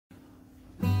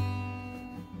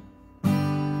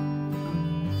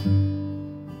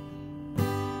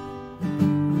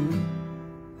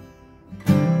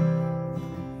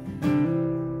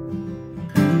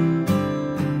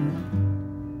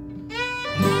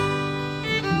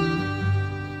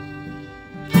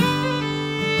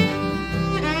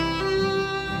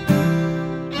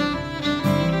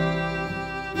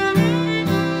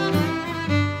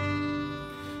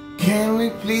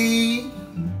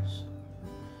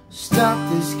stop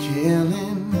this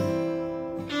killing.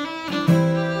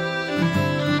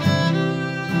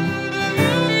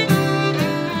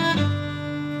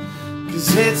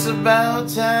 'Cause it's about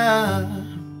time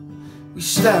we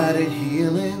started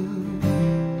healing.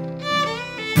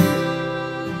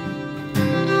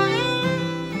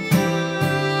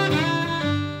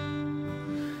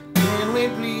 Can we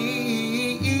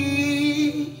please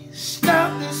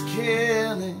stop this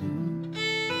killing?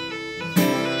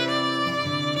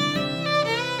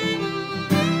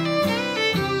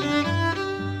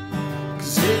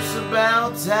 'Cause it's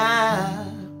about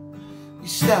time we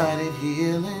started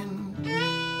healing.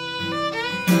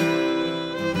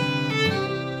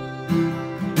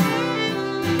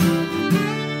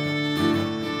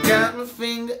 Got my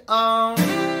finger on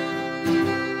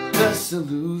the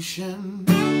solution.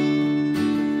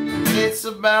 It's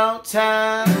about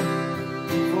time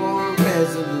for a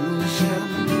resolution.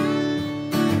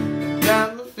 Got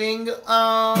my finger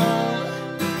on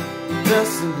the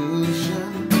solution.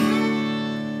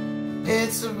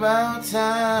 It's about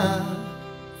time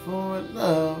for a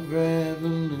love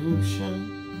revolution.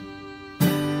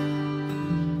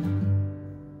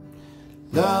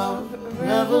 Love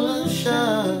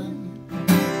revolution.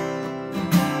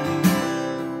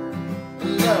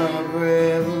 Love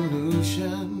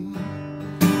revolution.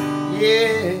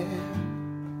 Yeah.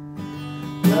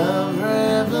 Love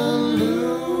revolution.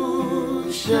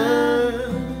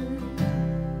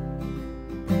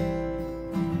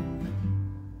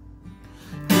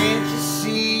 Can't you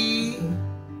see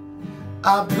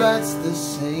our blood's the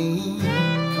same?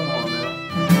 Come on now.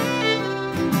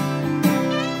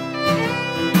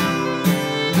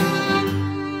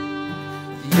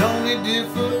 The only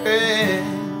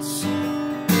difference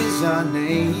is our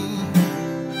name.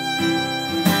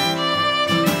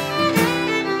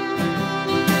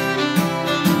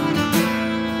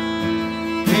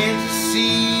 Can't you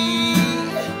see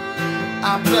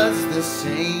our blood's the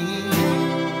same?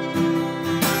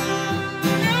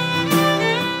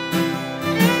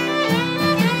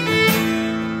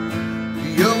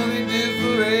 The only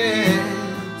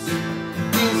difference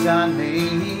is our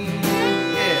name.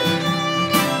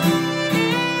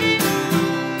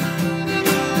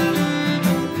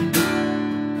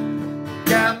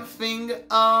 Got my finger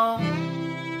on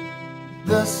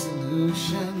the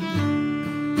solution.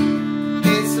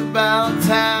 It's about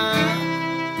time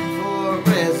for a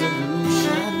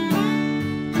resolution.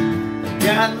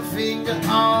 Got my finger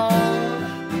on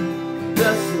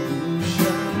the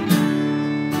solution.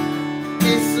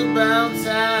 It's about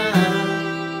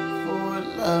time for a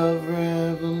love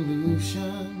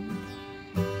revolution.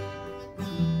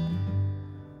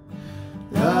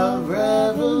 Love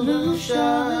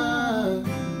revolution.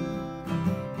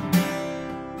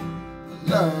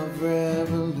 Love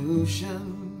revolution.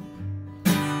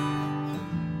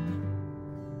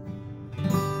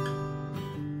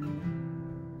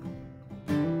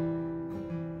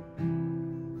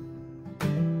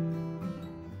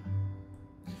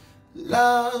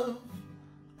 Love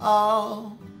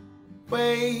always,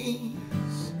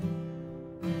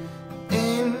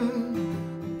 in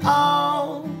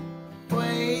all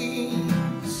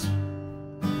ways.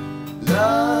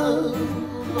 Love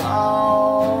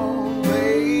always,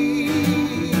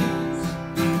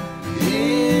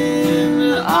 in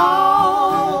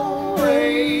all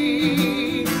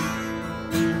ways.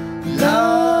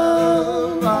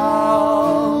 Love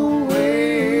always,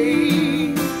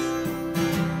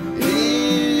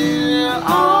 in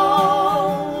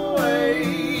all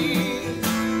ways.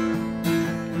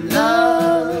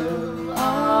 Love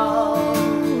always,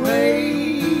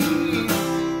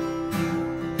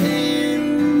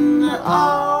 in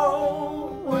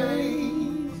always.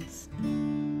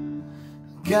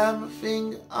 Got my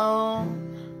finger on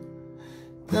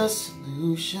the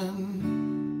solution.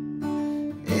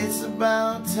 It's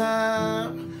about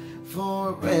time for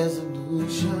a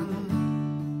resolution.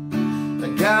 I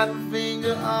got my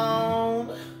finger on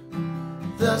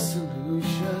the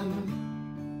solution.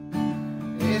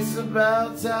 It's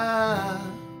about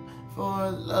time for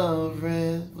a love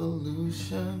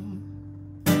revolution.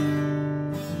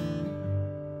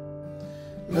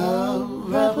 Love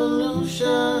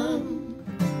revolution.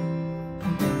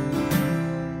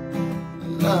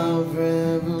 Love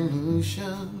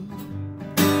revolution.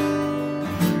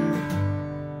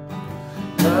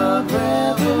 Love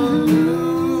revolution.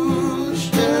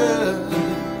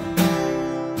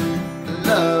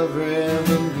 Love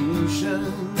revolution.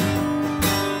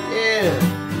 Yeah.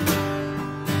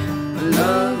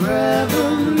 Love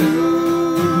revolution.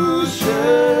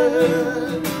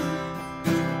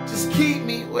 Just keep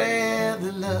me where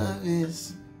the love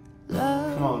is.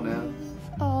 Love. Come on now.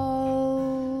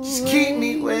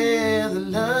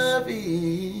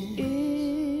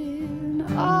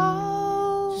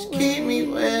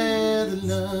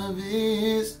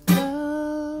 is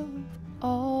love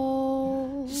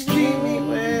all. just keep me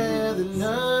where the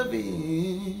love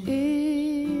is.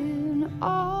 In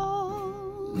all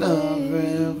Love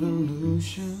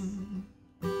revolution.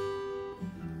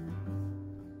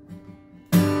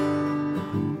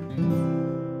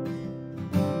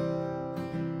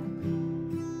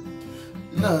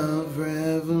 Love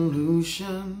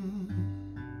revolution.